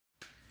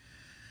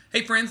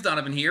Hey friends,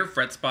 Donovan here,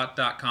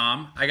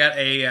 FretSpot.com. I got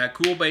a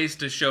cool bass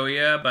to show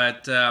you,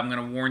 but I'm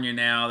going to warn you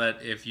now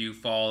that if you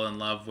fall in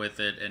love with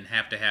it and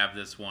have to have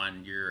this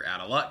one, you're out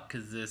of luck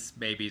because this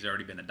baby's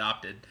already been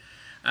adopted.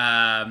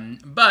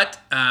 But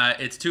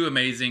it's too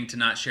amazing to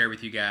not share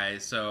with you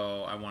guys,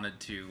 so I wanted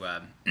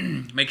to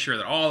make sure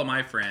that all of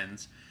my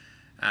friends,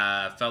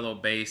 fellow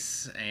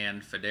bass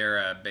and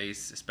Fodera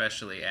bass,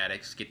 especially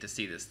addicts, get to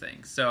see this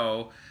thing.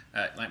 So,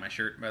 like my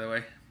shirt, by the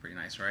way. Pretty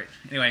nice, right?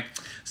 Anyway,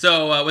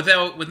 so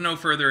with no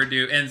further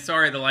ado, and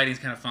sorry the lighting's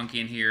kind of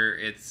funky in here.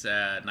 It's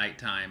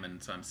nighttime,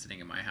 and so I'm sitting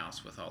in my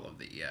house with all of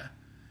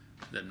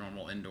the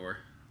normal indoor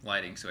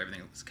lighting, so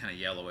everything looks kind of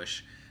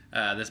yellowish.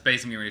 This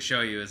bass I'm going to show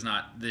you is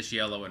not this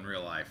yellow in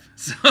real life.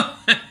 So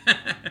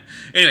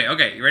anyway,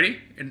 okay, you ready?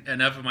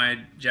 Enough of my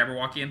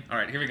jabberwockying? All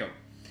right, here we go.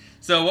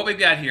 So what we've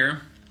got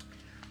here,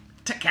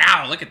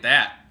 cow, look at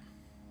that.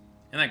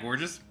 Isn't that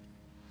gorgeous?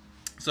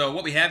 So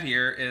what we have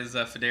here is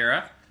a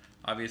Fodera,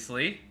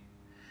 obviously,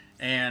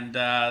 and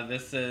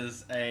this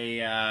is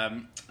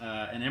an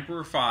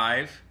Emperor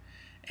 5,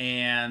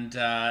 and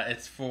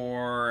it's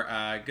for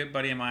a good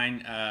buddy of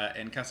mine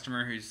and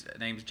customer whose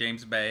name's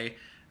James Bay,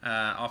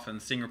 off in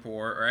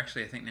Singapore, or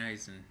actually I think now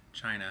he's in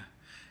China.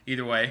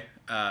 Either way,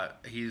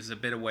 he's a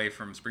bit away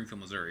from Springfield,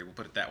 Missouri, we'll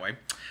put it that way.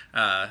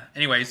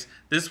 Anyways,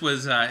 this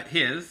was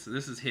his,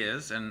 this is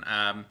his, and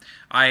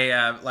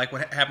I, like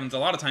what happens a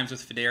lot of times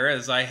with Fodera,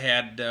 is I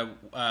had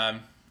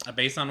a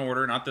bass on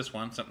order, not this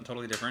one, something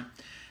totally different,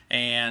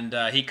 and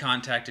he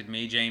contacted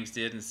me, James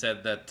did, and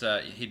said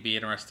that he'd be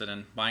interested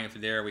in buying a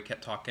Fodera. We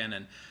kept talking,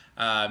 and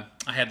I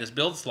had this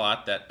build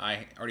slot that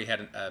I already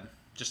had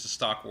just a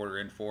stock order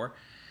in for,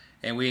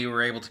 and we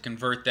were able to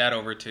convert that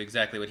over to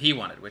exactly what he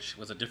wanted, which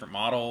was a different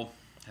model.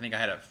 I think I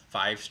had a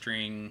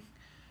 5-string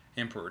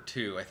Emperor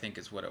 2, I think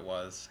is what it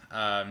was.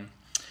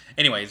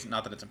 Anyways,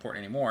 not that it's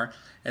important anymore,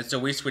 and so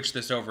we switched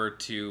this over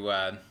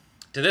to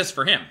this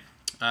for him,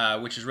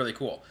 which is really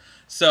cool.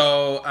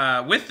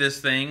 So with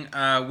this thing,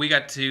 we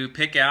got to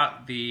pick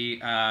out the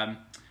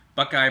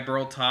buckeye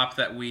burl top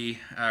that we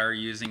are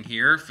using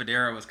here.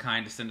 Fodera was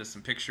kind to send us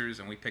some pictures,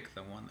 and we picked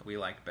the one that we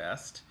liked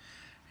best.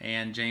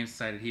 And James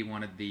decided he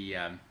wanted the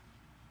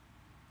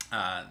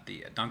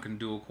Duncan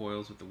dual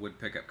coils with the wood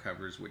pickup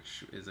covers,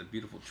 which is a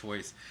beautiful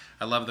choice.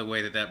 I love the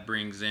way that that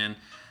brings in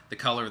the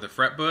color of the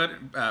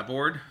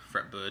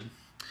fretboard.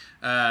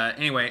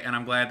 Anyway, and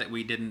I'm glad that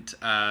we didn't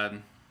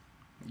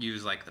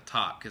use like the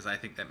top, because I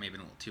think that may have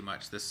been a little too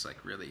much. This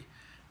like really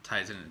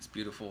ties in and it's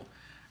beautiful.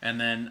 And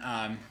then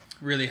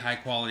really high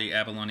quality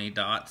abalone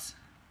dots.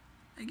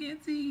 I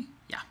can't see.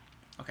 Yeah.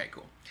 Okay,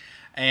 cool.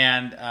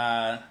 And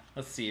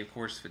let's see, of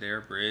course,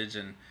 Fodera bridge,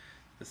 and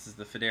this is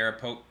the Fodera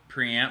Pope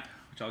preamp,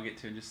 which I'll get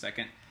to in just a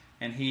second.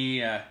 And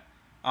he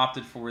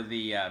opted for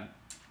the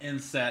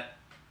inset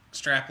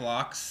strap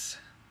locks.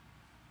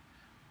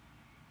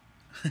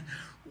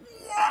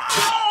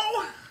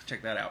 Whoa!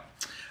 Check that out.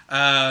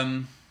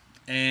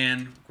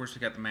 And of course we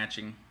got the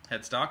matching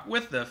headstock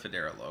with the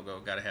Fodera logo.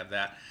 Got to have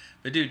that.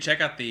 But dude, check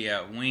out the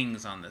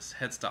wings on this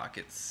headstock.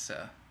 It's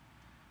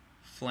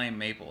flame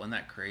maple. Isn't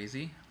that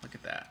crazy? Look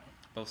at that.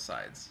 Both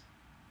sides.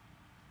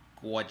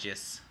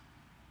 Gorgeous.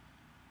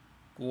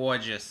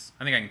 Gorgeous.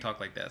 I think I can talk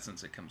like that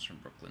since it comes from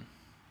Brooklyn.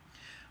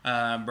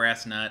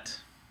 Brass nut.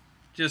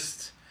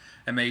 Just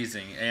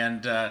amazing.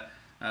 And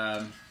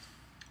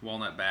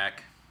walnut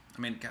back.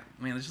 I mean, God,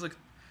 just look.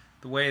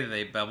 The way that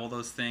they bevel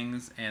those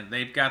things, and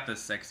they've got the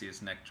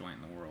sexiest neck joint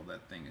in the world.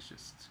 That thing is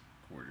just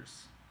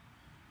gorgeous.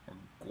 Or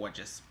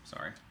gorgeous,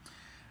 sorry.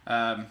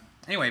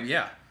 Anyway,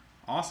 yeah,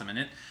 awesome,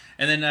 isn't it?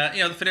 And then,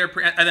 you know, the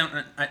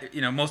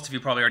Fodera, most of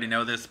you probably already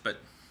know this, but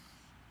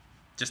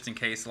just in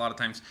case, a lot of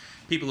times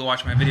people who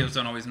watch my videos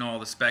don't always know all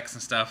the specs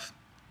and stuff.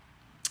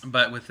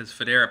 But with this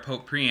Fodera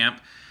Pope preamp,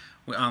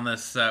 on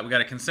this, we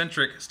got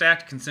a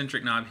stacked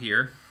concentric knob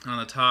here. On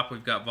the top,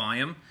 we've got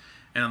volume,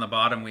 and on the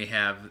bottom, we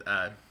have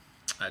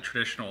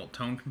traditional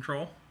tone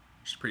control,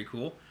 which is pretty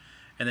cool.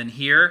 And then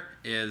here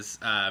is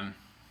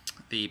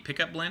the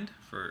pickup blend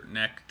for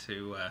neck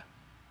to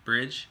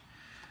bridge,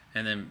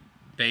 and then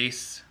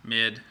bass,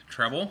 mid,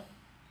 treble.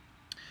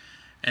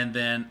 And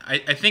then I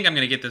think I'm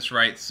going to get this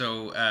right,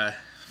 so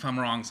if I'm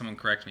wrong, someone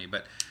correct me.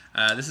 But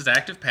this is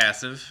active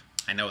passive.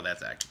 I know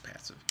that's active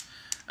passive.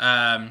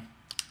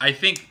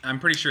 I'm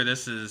pretty sure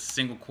this is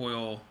single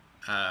coil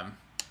and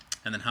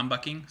then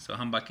humbucking. So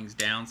humbucking's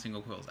down,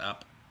 single coil's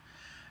up.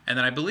 And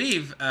then I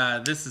believe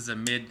this is a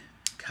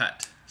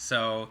mid-cut,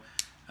 so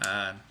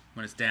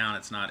when it's down,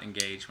 it's not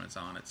engaged. When it's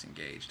on, it's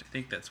engaged. I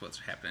think that's what's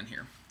happening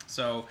here.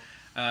 So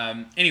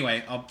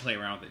anyway, I'll play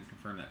around with it and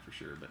confirm that for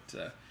sure.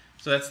 But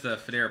so that's the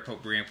Fodera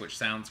Pope preamp, which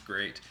sounds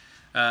great.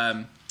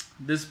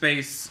 This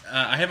bass,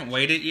 I haven't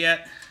weighed it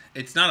yet.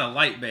 It's not a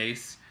light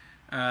bass.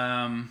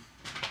 I'm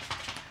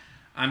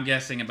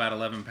guessing about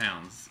 11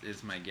 pounds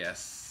is my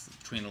guess,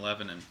 between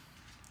 11 and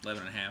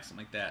 11 and a half,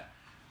 something like that.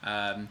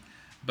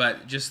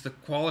 But just the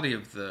quality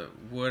of the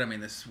wood, I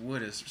mean, this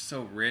wood is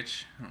so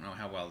rich. I don't know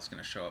how well it's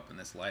going to show up in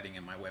this lighting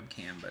in my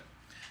webcam, but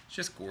it's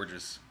just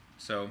gorgeous.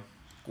 So,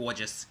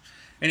 gorgeous.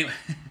 Anyway,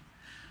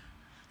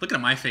 Looking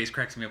at my face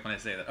cracks me up when I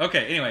say that.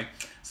 Okay, anyway,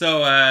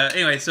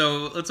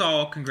 so let's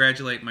all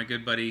congratulate my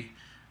good buddy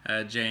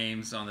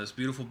James on this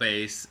beautiful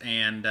bass,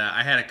 and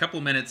I had a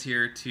couple minutes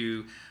here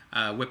to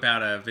whip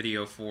out a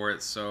video for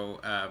it.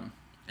 So,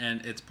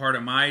 and it's part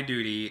of my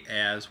duty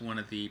as one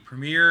of the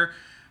premier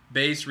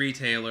bass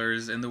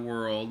retailers in the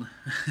world,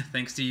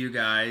 thanks to you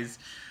guys.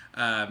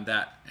 And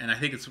I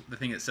think it's the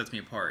thing that sets me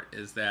apart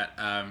is that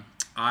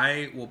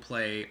I will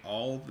play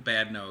all the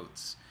bad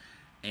notes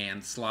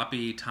and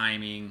sloppy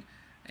timing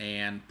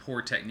and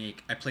poor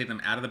technique. I play them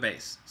out of the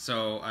bass.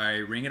 So I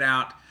ring it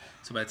out,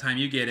 so by the time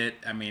you get it,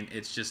 I mean,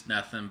 it's just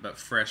nothing but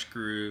fresh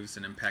grooves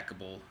and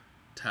impeccable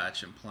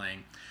touch and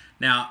playing.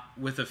 Now,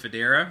 with the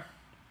Fodera,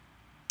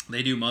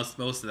 they do most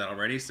of that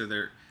already, so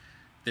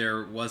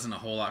there wasn't a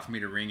whole lot for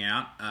me to ring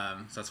out,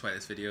 so that's why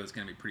this video is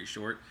going to be pretty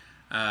short.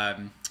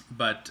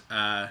 But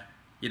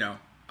you know,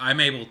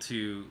 I'm able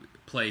to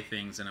play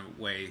things in a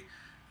way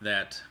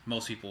that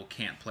most people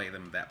can't play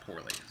them that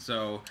poorly.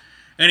 So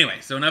anyway,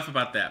 so enough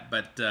about that,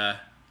 but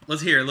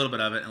let's hear a little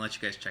bit of it and let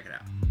you guys check it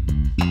out.